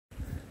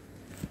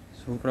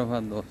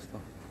Suprabhat dosto,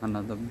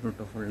 another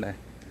beautiful day,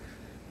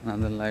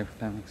 another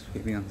lifetime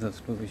experiences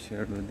to be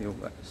shared with you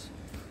guys.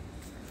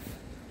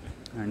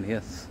 And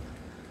yes,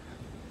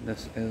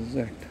 this is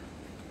it.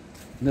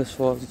 This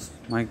was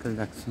Michael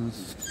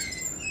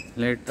Jackson's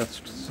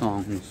latest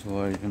songs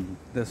version.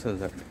 This is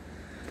it.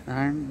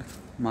 And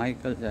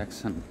Michael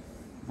Jackson,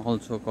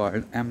 also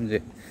called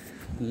MJ,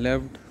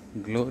 lived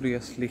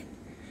gloriously.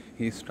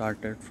 He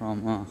started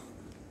from a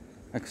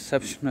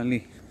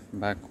exceptionally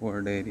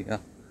backward area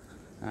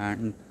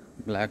and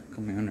black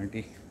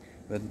community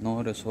with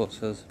no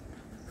resources,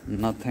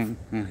 nothing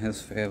in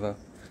his favor,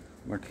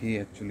 but he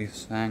actually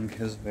sang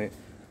his way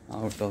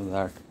out of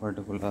that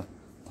particular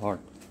thought.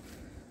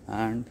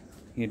 And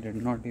he did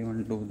not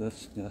even do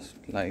this just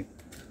like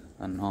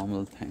a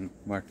normal thing,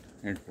 but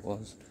it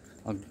was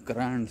a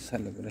grand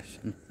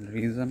celebration.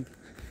 Reason,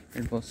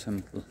 it was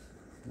simple,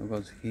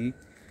 because he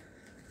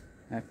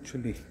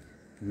actually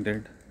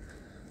did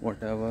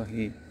whatever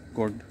he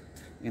could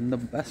in the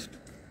best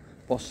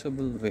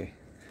possible way,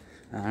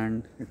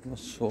 and it was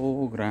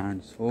so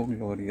grand, so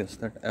glorious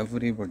that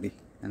everybody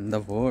in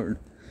the world,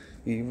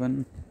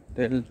 even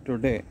till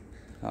today,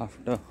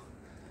 after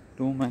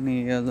too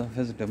many years of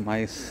his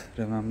demise,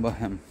 remember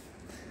him.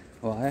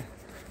 Why?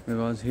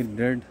 Because he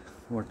did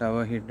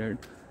whatever he did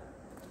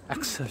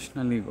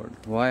exceptionally good.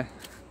 Why?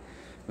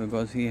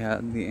 Because he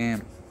had the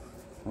aim.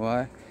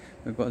 Why?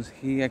 Because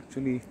he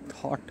actually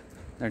thought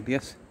that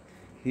yes,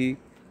 he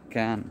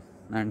can,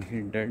 and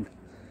he did.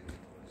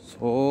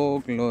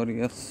 So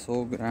glorious,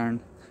 so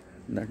grand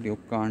that you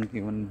can't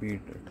even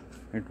beat it.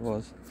 It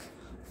was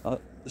a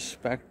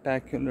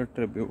spectacular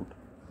tribute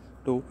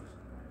to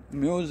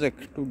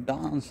music, to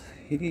dance.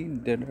 He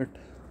did it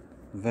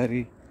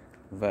very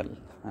well,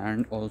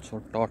 and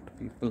also taught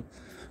people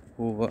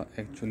who were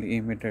actually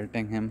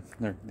imitating him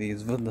that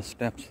these were the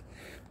steps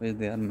which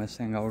they are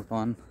missing out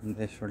on,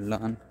 they should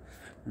learn,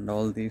 and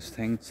all these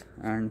things.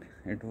 And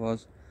it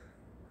was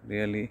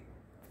really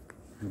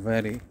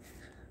very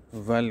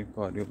well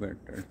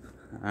choreographted,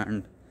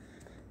 and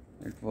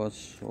it was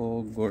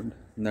so good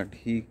that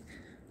he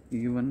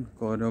even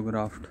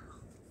choreographed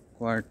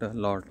quite a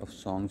lot of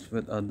songs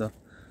with other,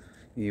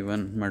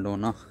 even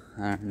Madonna.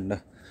 And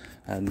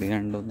at the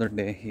end of the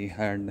day, he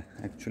had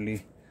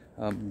actually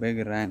a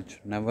big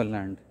ranch,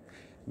 Neverland,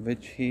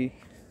 which he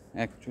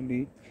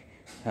actually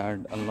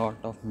had a lot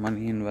of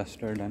money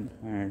invested in,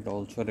 and it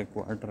also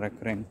required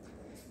recurring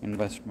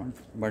investment,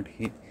 but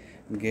he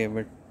gave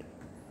it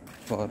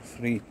for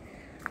free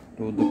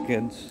to the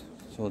kids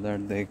so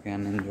that they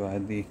can enjoy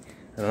the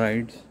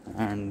rides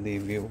and the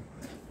view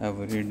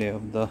every day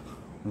of the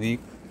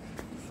week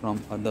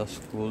from other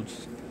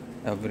schools.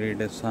 Every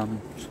day, some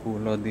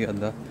school or the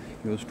other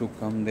used to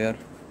come there,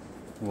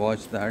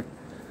 watch that,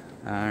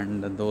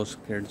 and those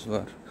kids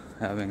were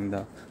having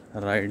the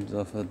rides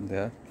of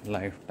their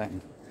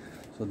lifetime.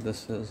 So,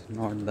 this is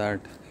not that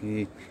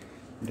he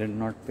did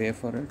not pay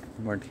for it,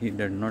 but he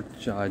did not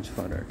charge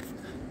for it.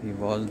 He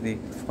was the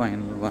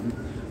final one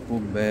who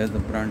bear the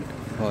brunt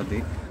for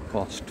the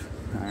cost,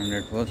 and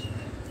it was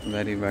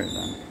very well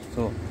done.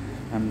 So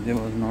MJ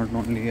was not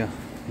only a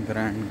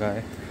grand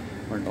guy,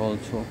 but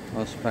also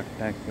a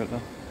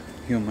spectacular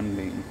human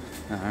being.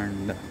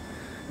 And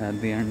at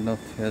the end of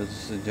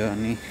his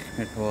journey,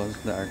 it was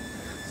that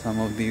some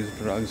of these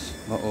drugs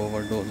were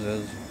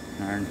overdoses,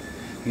 and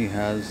he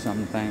has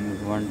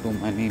sometimes one too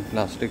many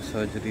plastic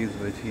surgeries,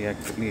 which he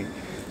actually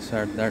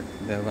said that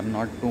there were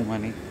not too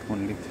many,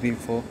 only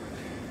 3-4,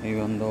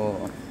 even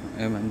though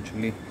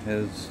eventually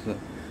his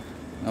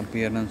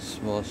appearance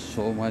was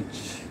so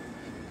much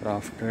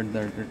crafted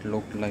that it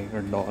looked like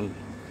a doll.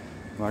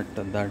 But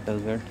that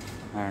is it,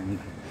 and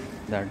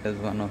that is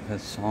one of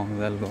his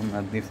songs album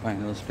at the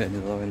final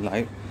stages of his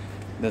life.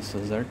 This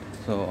is it.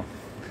 So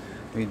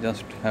we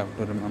just have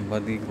to remember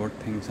the good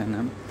things in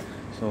him.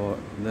 So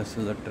this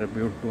is a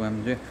tribute to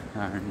MJ,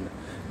 and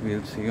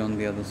we'll see you on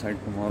the other side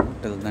tomorrow.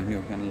 Till then,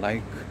 you can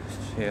like,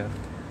 share,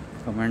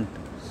 comment,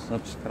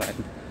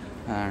 subscribe,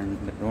 and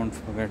don't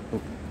forget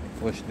to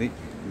push the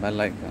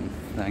bell icon.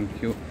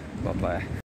 Thank you. Bye bye.